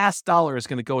my last dollar is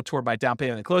going to go toward my down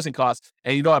payment and closing costs,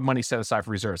 and you don't have money set aside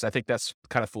for reserves. I think that's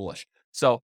kind of foolish.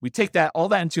 So we take all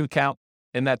that into account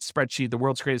in that spreadsheet, the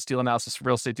world's greatest deal analysis,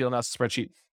 real estate deal analysis spreadsheet,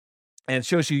 and it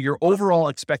shows you your overall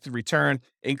expected return,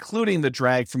 including the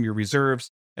drag from your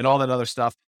reserves and all that other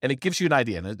stuff. And it gives you an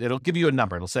idea, and it'll give you a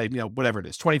number. It'll say, whatever it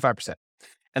is, 25%.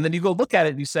 And then you go look at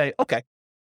it and you say, okay,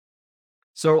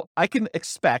 so I can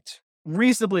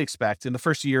reasonably expect in the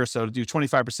first year or so to do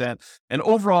 25%. And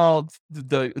overall,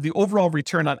 the overall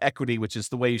return on equity, which is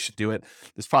the way you should do it,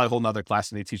 there's probably a whole nother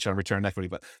class and they teach on return on equity,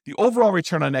 but the overall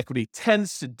return on equity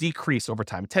tends to decrease over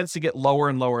time. It tends to get lower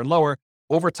and lower and lower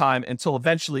over time until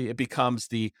eventually it becomes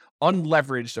the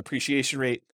unleveraged appreciation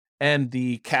rate and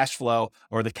the cash flow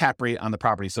or the cap rate on the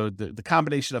property. So the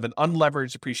combination of an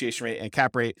unleveraged appreciation rate and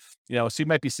cap rate, so you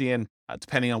might be seeing,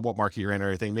 depending on what market you're in or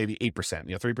anything, maybe 8%,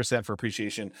 3% for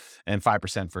appreciation and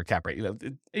 5% for cap rate.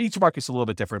 Each market's a little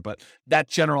bit different, but that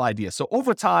general idea. So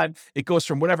over time, it goes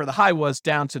from whatever the high was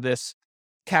down to this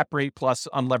cap rate plus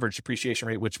unleveraged appreciation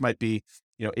rate, which might be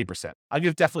 8%. I'll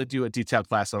definitely do a detailed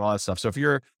class on all that stuff. So if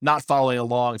you're not following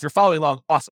along, if you're following along,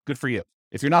 awesome, good for you.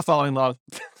 If you're not following along,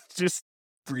 just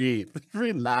breathe,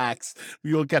 relax.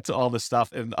 We will get to all this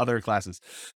stuff in other classes.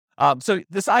 So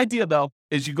this idea though,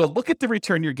 is you go look at the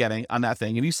return you're getting on that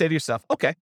thing and you say to yourself,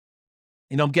 okay,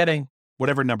 I'm getting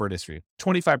whatever number it is for you,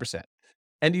 25%.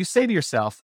 And you say to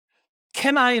yourself,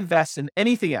 can I invest in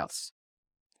anything else?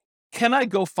 Can I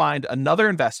go find another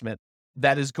investment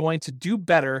that is going to do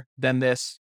better than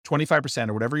this 25%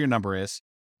 or whatever your number is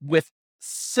with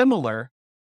similar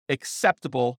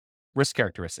acceptable risk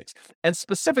characteristics? And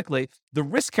specifically, the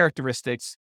risk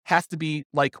characteristics have to be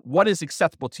like what is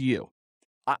acceptable to you.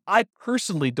 I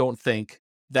personally don't think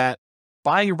that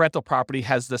buying a rental property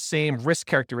has the same risk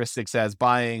characteristics as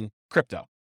buying crypto,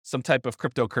 some type of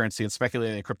cryptocurrency and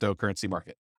speculating in the cryptocurrency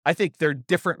market. I think they're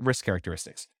different risk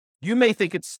characteristics. You may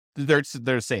think they're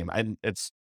the same, and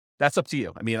that's up to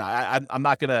you. I mean, I'm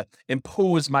not going to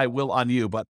impose my will on you,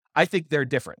 but I think they're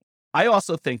different. I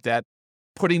also think that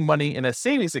putting money in a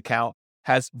savings account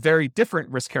has very different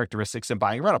risk characteristics than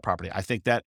buying a rental property. I think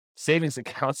that savings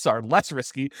accounts are less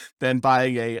risky than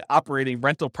buying a operating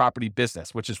rental property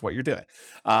business, which is what you're doing.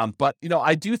 But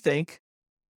I do think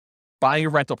buying a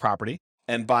rental property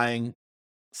and buying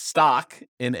stock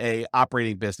in a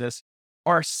operating business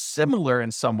are similar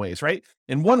in some ways, right?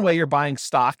 In one way, you're buying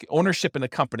stock ownership in a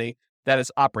company that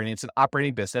is operating. It's an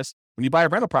operating business. When you buy a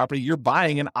rental property, you're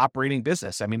buying an operating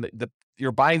business. I mean,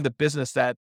 you're buying the business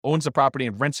that owns the property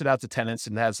and rents it out to tenants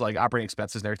and has like operating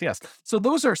expenses and everything else. So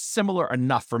those are similar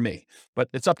enough for me, but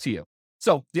it's up to you.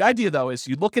 So the idea though is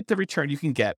you look at the return you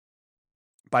can get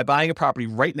by buying a property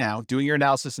right now, doing your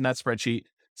analysis in that spreadsheet,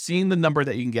 seeing the number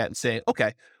that you can get and saying,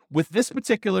 okay, with this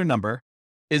particular number,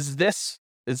 is this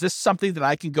something that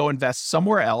I can go invest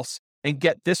somewhere else and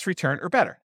get this return or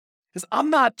better? Because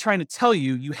I'm not trying to tell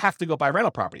you have to go buy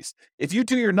rental properties. If you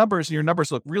do your numbers and your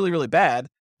numbers look really, really bad,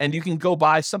 and you can go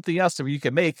buy something else where you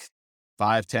can make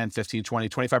 5, 10, 15, 20,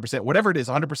 25%, whatever it is,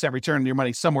 100% return on your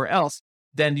money somewhere else,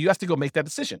 then you have to go make that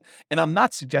decision. And I'm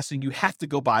not suggesting you have to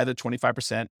go buy the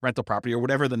 25% rental property or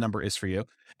whatever the number is for you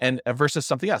and versus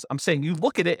something else. I'm saying you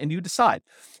look at it and you decide.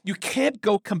 You can't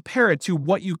go compare it to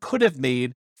what you could have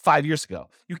made 5 years ago.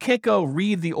 You can't go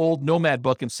read the old Nomad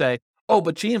book and say, oh,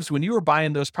 but James, when you were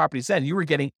buying those properties then, you were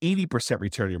getting 80%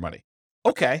 return on your money.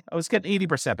 Okay, I was getting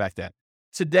 80% back then.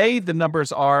 Today, the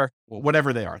numbers are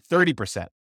whatever they are, 30%.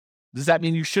 Does that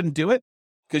mean you shouldn't do it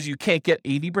because you can't get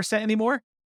 80% anymore?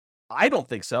 I don't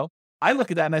think so. I look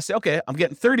at that and I say, okay, I'm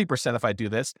getting 30% if I do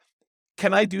this.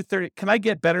 Can I do 30? Can I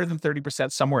get better than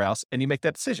 30% somewhere else? And you make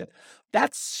that decision.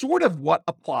 That's sort of what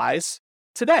applies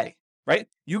today, right?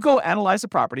 You go analyze a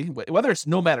property, whether it's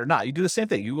Nomad or not, you do the same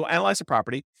thing. You go analyze a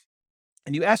property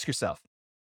and you ask yourself,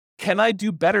 can I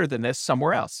do better than this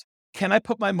somewhere else? Can I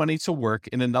put my money to work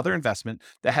in another investment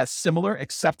that has similar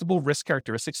acceptable risk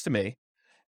characteristics to me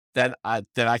that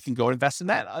I can go invest in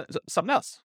that, something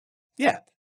else? Yeah.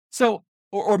 So,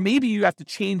 or maybe you have to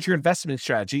change your investment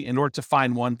strategy in order to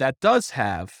find one that does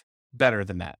have better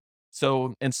than that.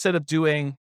 So instead of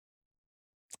doing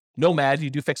Nomad, you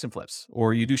do fix and flips,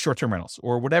 or you do short-term rentals,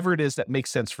 or whatever it is that makes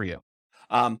sense for you.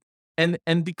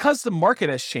 And because the market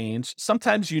has changed,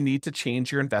 sometimes you need to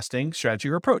change your investing strategy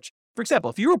or approach. For example,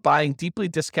 if you were buying deeply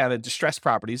discounted distressed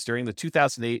properties during the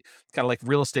 2008 kind of like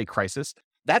real estate crisis,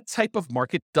 that type of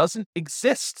market doesn't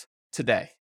exist today.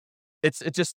 It's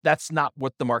just, that's not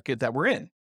what the market that we're in.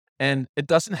 And it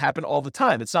doesn't happen all the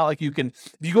time. It's not like if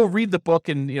you go read the book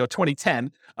in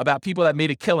 2010 about people that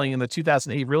made a killing in the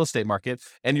 2008 real estate market,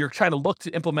 and you're trying to look to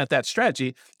implement that strategy,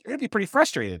 you're going to be pretty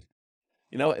frustrated.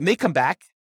 It may come back,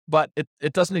 but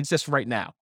it doesn't exist right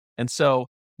now. And so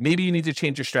maybe you need to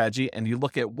change your strategy and you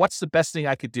look at what's the best thing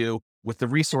I could do with the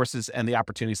resources and the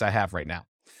opportunities I have right now.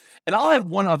 And I'll add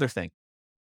one other thing.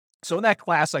 So in that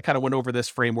class, I kind of went over this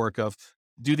framework of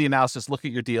do the analysis, look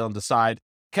at your deal and decide,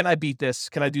 can I beat this?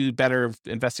 Can I do better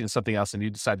investing in something else? And you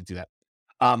decide to do that.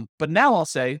 But now I'll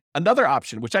say another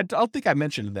option, which I don't think I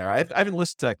mentioned in there. I haven't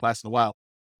listened to that class in a while,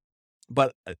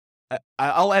 but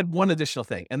I'll add one additional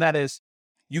thing, and that is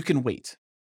you can wait.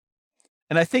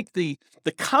 And I think the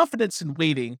confidence in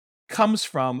waiting comes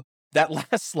from that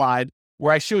last slide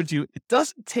where I showed you it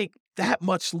doesn't take that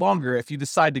much longer if you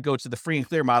decide to go to the free and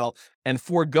clear model and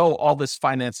forego all this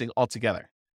financing altogether.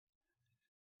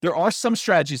 There are some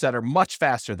strategies that are much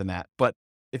faster than that, but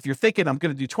if you're thinking I'm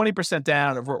going to do 20%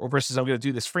 down versus I'm going to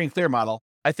do this free and clear model,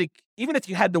 I think even if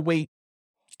you had to wait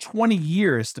 20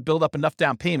 years to build up enough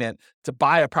down payment to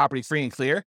buy a property free and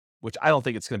clear, which I don't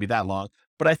think it's going to be that long,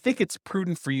 but I think it's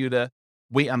prudent for you to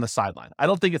wait on the sideline. I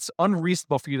don't think it's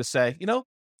unreasonable for you to say,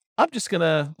 I'm just going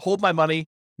to hold my money.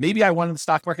 Maybe I want it in the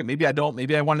stock market. Maybe I don't.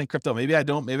 Maybe I want it in crypto. Maybe I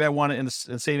don't. Maybe I want it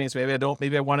in savings. Maybe I don't.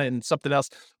 Maybe I want it in something else.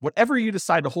 Whatever you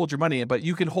decide to hold your money in, but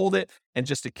you can hold it and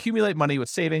just accumulate money with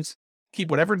savings,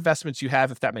 keep whatever investments you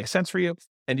have, if that makes sense for you,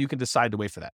 and you can decide to wait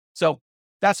for that. So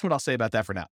that's what I'll say about that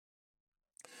for now.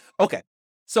 Okay.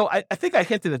 So I think I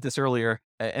hinted at this earlier,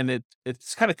 and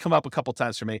it's kind of come up a couple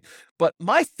times for me, but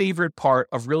my favorite part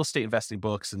of real estate investing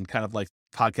books and kind of like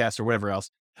podcasts or whatever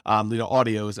else,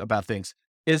 audios about things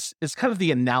is kind of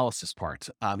the analysis part.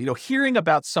 Hearing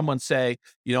about someone say,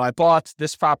 I bought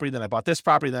this property, then I bought this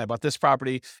property, then I bought this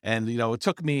property. And, it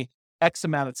took me X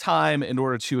amount of time in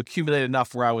order to accumulate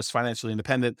enough where I was financially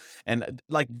independent. And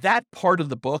like that part of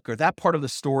the book or that part of the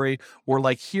story, or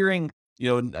like hearing,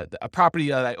 a property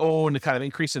that I own, kind of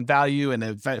increase in value, and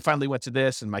it finally went to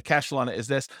this, and my cash flow on it is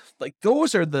this. Like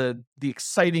those are the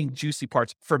exciting, juicy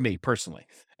parts for me personally.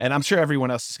 And I'm sure everyone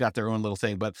else has got their own little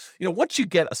thing. But once you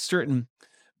get a certain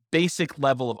basic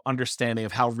level of understanding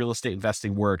of how real estate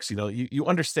investing works, you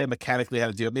understand mechanically how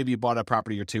to do it. Maybe you bought a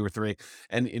property or two or three,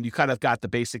 and you kind of got the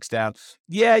basics down.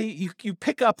 Yeah, you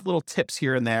pick up little tips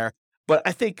here and there, but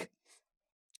I think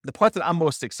the part that I'm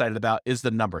most excited about is the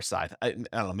number side. I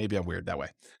don't know, maybe I'm weird that way.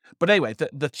 But anyway,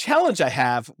 the challenge I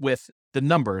have with the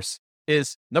numbers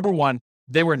is, number one,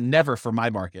 they were never for my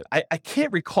market. I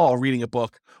can't recall reading a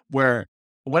book where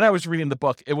when I was reading the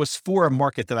book, it was for a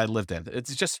market that I lived in.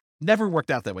 It's just never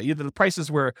worked out that way. Either the prices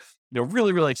were,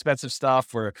 really, really expensive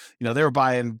stuff, or, they were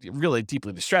buying really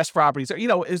deeply distressed properties, or,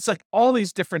 it's like all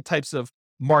these different types of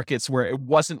markets where it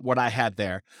wasn't what I had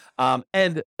there.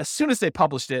 And as soon as they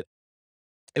published it,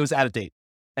 it was out of date.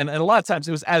 And a lot of times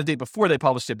it was out of date before they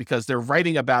published it because they're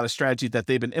writing about a strategy that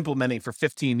they've been implementing for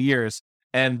 15 years.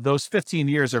 And those 15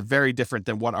 years are very different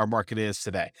than what our market is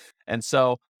today. And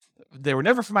so they were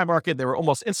never for my market. They were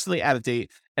almost instantly out of date.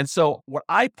 And so what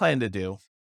I plan to do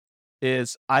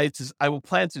is I will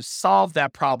plan to solve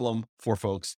that problem for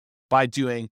folks by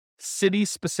doing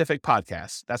city-specific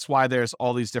podcasts. That's why there's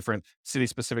all these different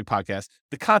city-specific podcasts.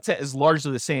 The content is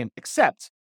largely the same,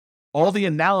 except all the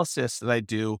analysis that I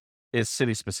do is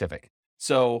city-specific.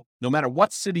 So no matter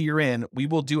what city you're in, we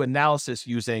will do analysis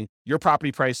using your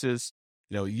property prices,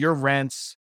 your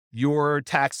rents, your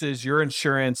taxes, your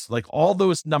insurance, like all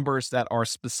those numbers that are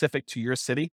specific to your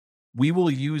city. We will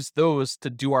use those to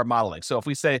do our modeling. So if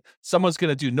we say someone's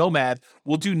going to do Nomad,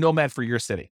 we'll do Nomad for your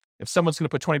city. If someone's going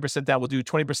to put 20% down, we'll do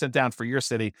 20% down for your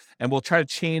city, and we'll try to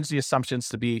change the assumptions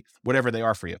to be whatever they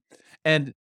are for you.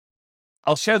 And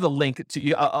I'll share the link to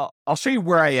you. I'll show you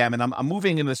where I am, and I'm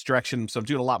moving in this direction. So I'm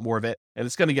doing a lot more of it, and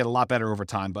it's going to get a lot better over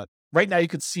time. But right now you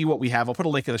can see what we have. I'll put a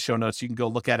link in the show notes. You can go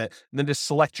look at it and then just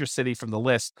select your city from the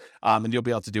list, and you'll be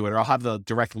able to do it. Or I'll have the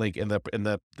direct link in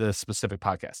the specific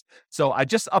podcast. So I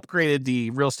just upgraded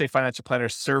the Real Estate Financial Planner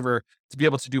server to be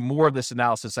able to do more of this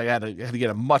analysis. I had to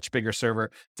get a much bigger server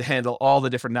to handle all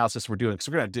the different analysis we're doing.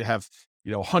 So we're going to have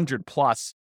 100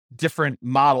 plus different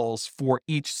models for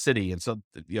each city. And so,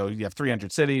 you have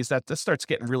 300 cities. That starts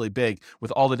getting really big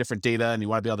with all the different data, and you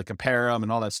want to be able to compare them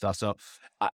and all that stuff. So,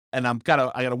 I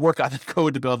gotta work on the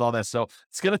code to build all that. So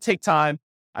it's going to take time.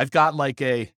 I've got like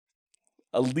a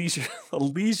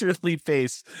leisurely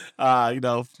pace,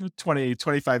 20,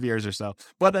 25 years or so,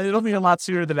 but it'll be a lot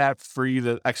sooner than that for you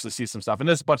to actually see some stuff. And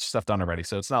there's a bunch of stuff done already.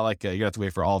 So it's not like you have to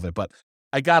wait for all of it, but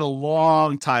I got a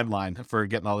long timeline for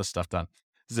getting all this stuff done.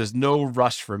 There's no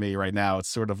rush for me right now. It's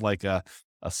sort of like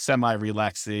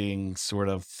semi-relaxing sort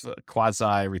of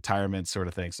quasi-retirement sort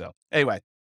of thing. So anyway,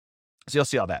 so you'll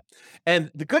see all that. And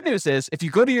the good news is if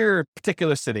you go to your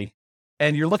particular city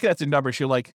and you're looking at the numbers, you're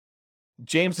like,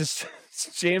 James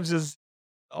is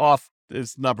off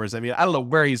his numbers. I mean, I don't know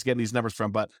where he's getting these numbers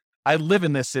from, but I live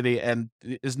in this city and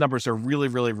his numbers are really,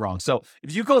 really wrong. So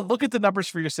if you go look at the numbers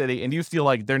for your city and you feel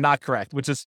like they're not correct, which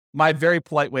is my very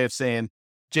polite way of saying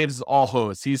James is all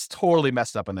hose. He's totally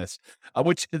messed up on this,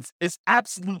 which is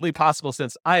absolutely possible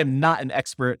since I am not an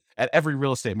expert at every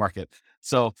real estate market.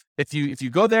 So if you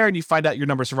go there and you find out your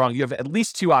numbers are wrong, you have at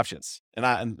least two options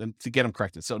and to get them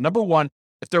corrected. So number one,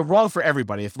 if they're wrong for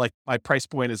everybody, if like my price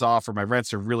point is off or my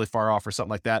rents are really far off or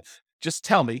something like that, just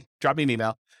tell me, drop me an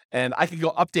email, and I can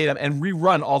go update them and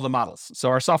rerun all the models. So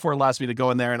our software allows me to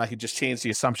go in there and I can just change the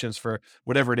assumptions for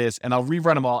whatever it is, and I'll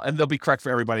rerun them all and they'll be correct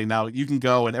for everybody. Now you can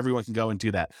go and everyone can go and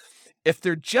do that. If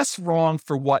they're just wrong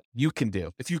for what you can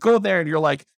do, if you go there and you're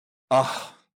like,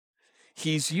 oh,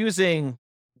 he's using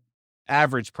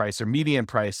average price or median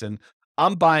price and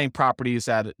I'm buying properties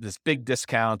at this big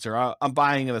discount, or I'm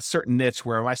buying in a certain niche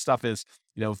where my stuff is,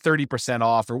 30%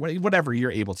 off or whatever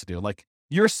you're able to do. Like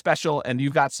you're special and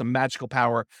you've got some magical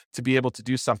power to be able to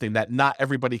do something that not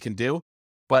everybody can do,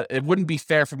 but it wouldn't be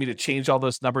fair for me to change all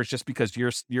those numbers just because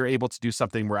you're able to do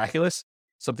something miraculous,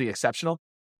 something exceptional.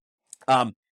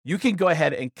 You can go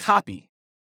ahead and copy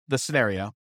the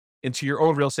scenario into your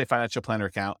own real estate financial planner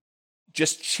account.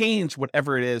 Just change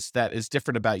whatever it is that is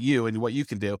different about you and what you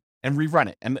can do and rerun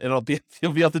it. And you'll be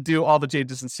able to do all the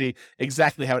changes and see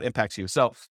exactly how it impacts you.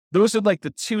 So those are like the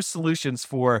two solutions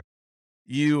for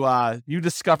you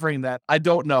discovering that I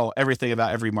don't know everything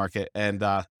about every market, and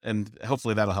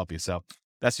hopefully that'll help you. So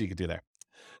that's what you can do there.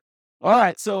 All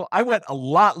right. So I went a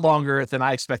lot longer than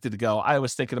I expected to go. I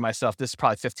was thinking to myself, this is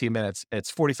probably 15 minutes. It's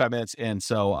 45 minutes in.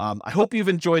 So I hope you've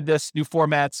enjoyed this new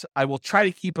formats. I will try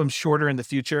to keep them shorter in the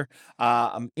future.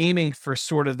 I'm aiming for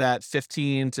sort of that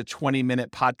 15 to 20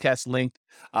 minute podcast length.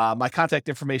 My contact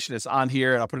information is on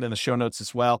here, and I'll put it in the show notes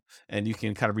as well. And you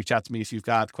can kind of reach out to me if you've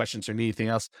got questions or need anything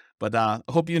else. But I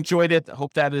hope you enjoyed it. I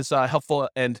hope that is helpful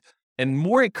and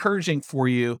more encouraging for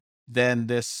you than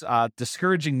this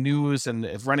discouraging news and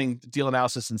running deal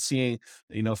analysis and seeing,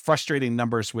 frustrating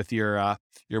numbers with your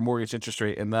mortgage interest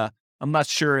rate. And I'm not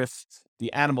sure if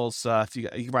the animals, if you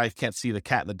probably can't see the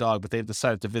cat and the dog, but they've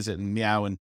decided to visit and meow,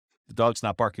 and the dog's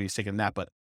not barking, he's taking a nap, but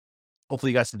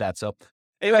hopefully you guys did that. So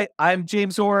anyway, I'm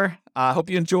James Orr. Hope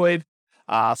you enjoyed.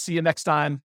 I'll see you next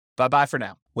time. Bye-bye for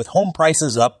now. With home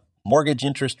prices up, mortgage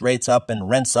interest rates up, and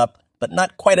rents up, but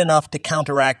not quite enough to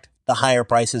counteract the higher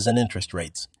prices and interest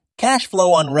rates, cash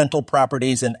flow on rental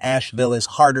properties in Asheville is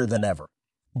harder than ever.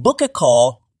 Book a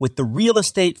call with the Real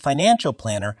Estate Financial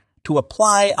Planner to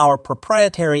apply our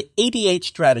proprietary 88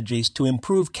 strategies to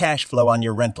improve cash flow on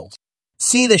your rentals.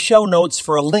 See the show notes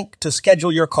for a link to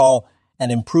schedule your call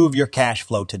and improve your cash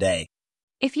flow today.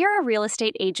 If you're a real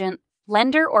estate agent,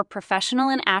 lender, or professional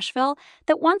in Asheville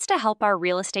that wants to help our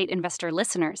real estate investor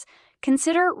listeners,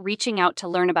 consider reaching out to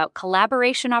learn about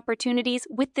collaboration opportunities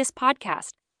with this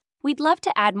podcast. We'd love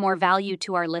to add more value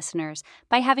to our listeners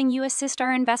by having you assist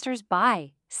our investors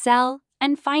buy, sell,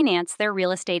 and finance their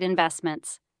real estate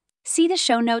investments. See the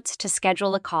show notes to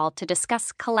schedule a call to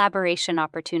discuss collaboration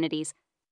opportunities